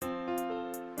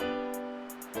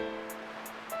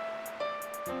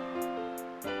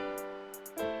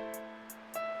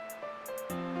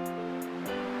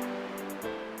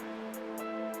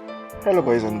Hello,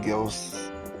 boys and girls.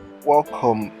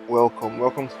 Welcome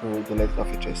to the Let's Laugh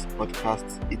HS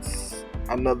podcast. It's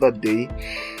another day.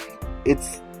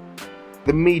 It's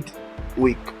the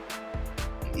midweek.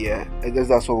 Yeah, I guess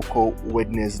that's what we call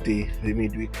Wednesday, the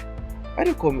midweek. Why do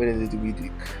you call Wednesday the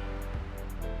midweek?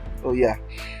 Oh yeah,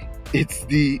 it's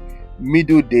the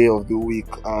middle day of the week,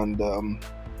 and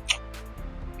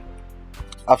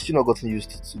I've still not gotten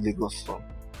used to Lagos Sun.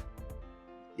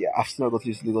 Yeah, I've still not gotten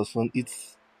used to Lagos Sun.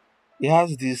 It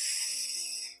has this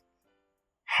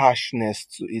harshness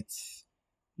to it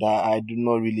that I do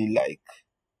not really like.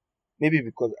 Maybe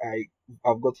because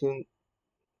I've gotten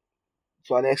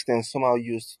to an extent somehow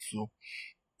used to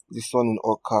the sun in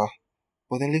Oka,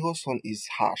 but then Lagos sun is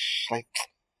harsh. Like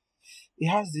it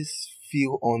has this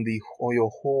feel on your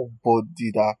whole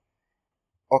body that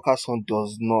Oka sun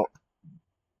doesn't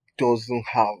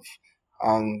have,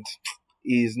 and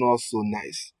is not so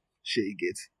nice. Shake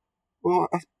it. Well,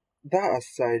 that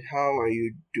aside, how are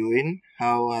you doing?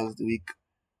 How has the week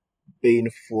been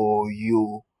for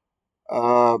you?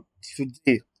 Uh,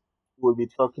 Today we'll be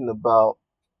talking about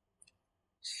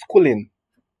schooling,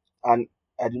 and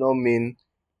I do not mean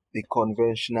the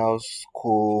conventional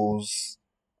schools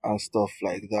and stuff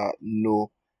like that. No,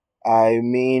 I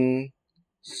mean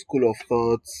school of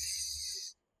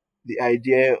thoughts, the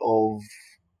idea of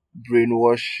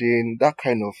brainwashing, that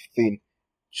kind of thing.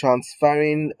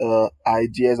 Transferring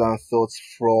ideas and thoughts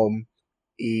from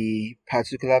a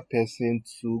particular person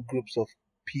to groups of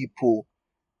people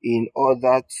in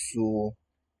order to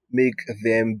make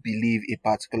them believe a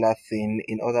particular thing,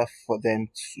 in order for them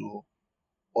to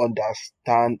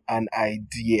understand an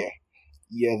idea.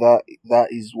 Yeah, that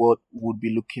is what we'll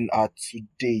be looking at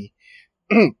today.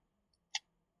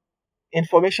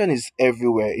 Information is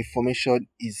everywhere. Information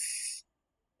is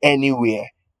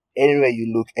anywhere. Anywhere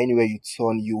you look, anywhere you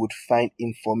turn, you would find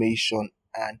information.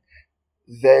 And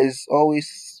there's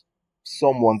always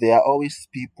there are always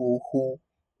people who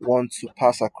want to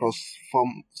pass across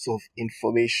forms of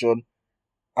information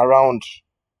around,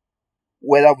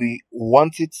 whether we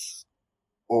want it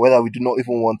or whether we do not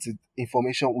even want it.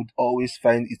 Information would always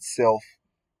find itself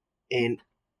in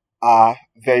our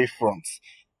very front.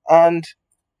 And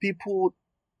people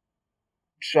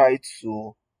try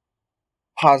to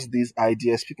pass these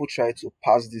ideas, people try to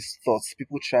pass these thoughts,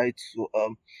 people try to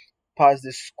pass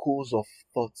these schools of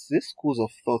thoughts, these schools of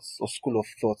thoughts or school of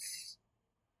thoughts.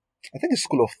 I think it's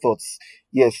school of thoughts.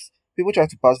 Yes, people try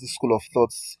to pass the school of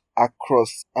thoughts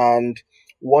across and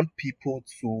want people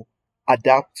to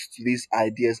adapt to these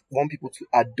ideas, want people to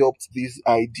adopt these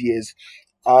ideas.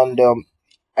 And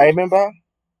I remember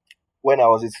when I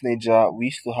was a teenager, we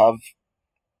still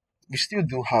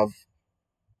do have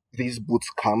these boot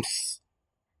camps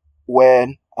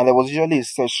and there was usually a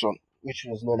session which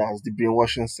was known as the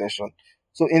brainwashing session.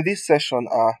 So in this session,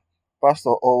 our pastor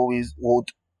always would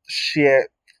share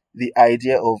the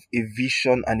idea of a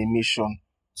vision and a mission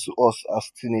to us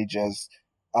as teenagers.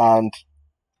 And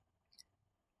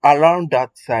around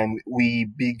that time, we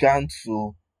began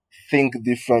to think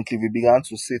differently. We began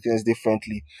to see things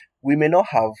differently. We may not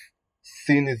have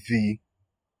seen the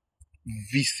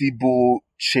visible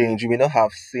change. We may not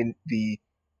have seen the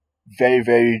very,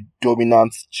 very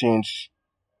dominant change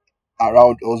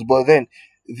around us. But then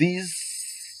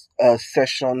these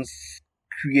sessions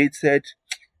created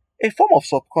a form of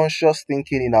subconscious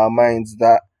thinking in our minds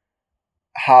that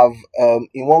have,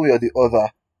 in one way or the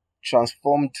other,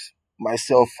 transformed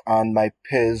myself and my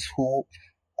peers who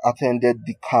attended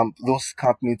those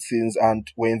camp meetings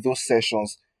and were in those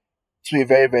sessions to a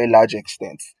very, very large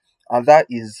extent. And that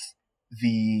is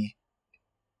the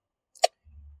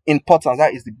importance,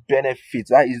 that is the benefit,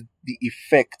 that is the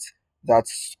effect that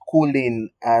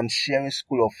schooling and sharing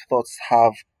school of thoughts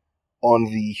have on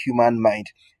the human mind.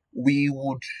 We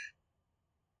would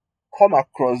come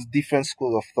across different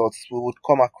schools of thoughts, we would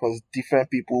come across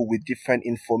different people with different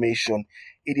information.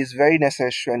 It is very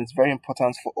necessary and it's very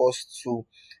important for us to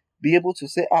be able to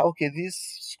say, okay,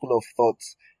 this school of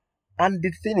thoughts. And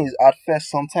the thing is, at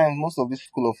first, sometimes most of this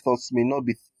school of thoughts may not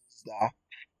be things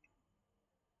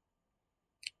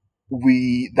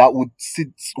that would sit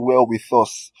well with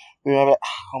us. We remember,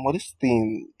 this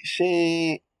thing,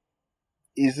 she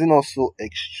isn't also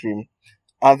extreme,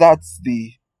 and I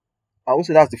would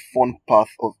say that's the fun part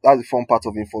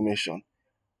of information.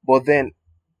 But then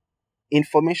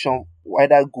information,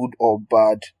 whether good or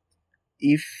bad,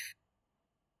 if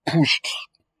pushed,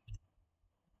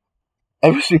 I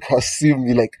wish you can see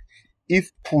me like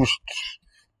if pushed,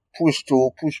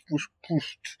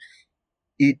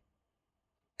 it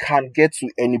can get to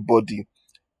anybody.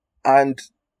 And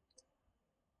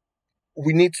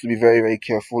we need to be very, very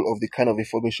careful of the kind of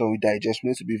information we digest. We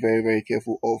need to be very, very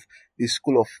careful of the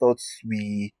school of thoughts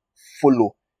we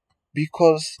follow,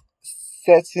 because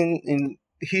certain in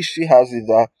history has it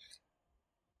that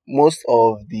most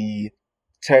of the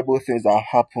terrible things that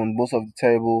happened, most of the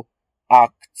terrible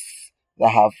acts that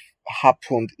have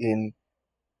happened in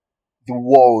the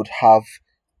world have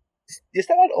they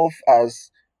started off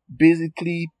as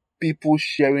basically people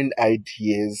sharing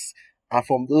ideas, and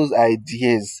from those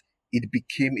ideas it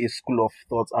became a school of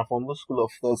thought, and from those school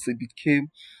of thoughts it became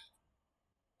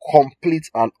complete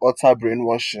and utter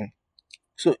brainwashing.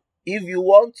 So if you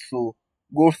want to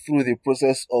go through the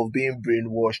process of being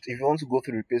brainwashed, if you want to go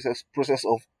through the process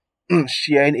of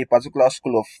sharing a particular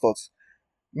school of thought,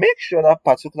 make sure that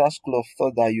particular school of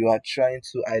thought that you are trying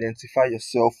to identify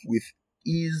yourself with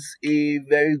is a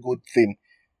very good thing,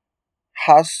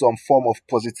 has some form of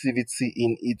positivity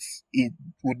in it. It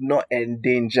would not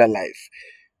endanger life,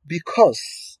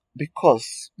 because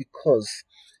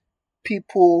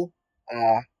people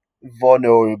are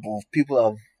vulnerable. People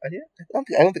are I don't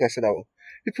think I said that well.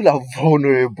 People are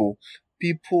vulnerable.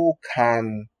 People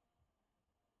can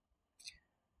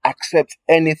accept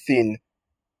anything.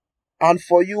 And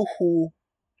for you who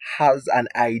has an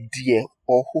idea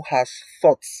or who has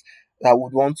thoughts that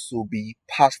would want to be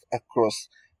passed across,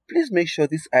 please make sure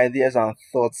these ideas and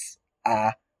thoughts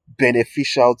are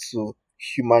beneficial to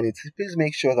humanity. Please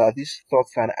make sure that these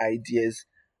thoughts and ideas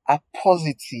are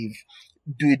positive.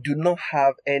 They do not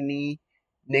have any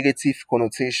negative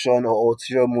connotation or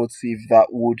ulterior motive that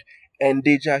would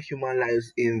endanger human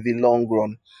lives in the long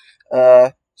run.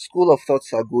 School of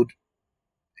thoughts are good.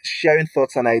 Sharing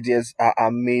thoughts and ideas are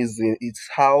amazing. It's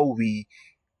how we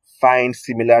find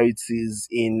similarities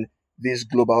in this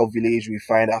global village we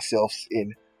find ourselves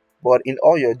in. But in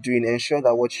all you're doing, ensure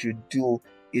that what you do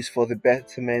is for the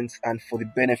betterment and for the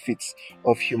benefits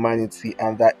of humanity,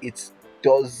 and that it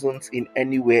doesn't in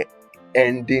any way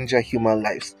endanger human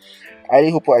lives. I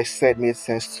really hope what I said made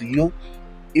sense to you.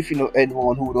 If you know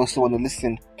anyone who would also want to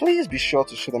listen, please be sure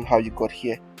to show them how you got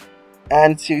here.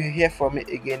 And till you hear from me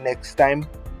again next time,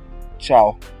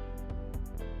 ciao.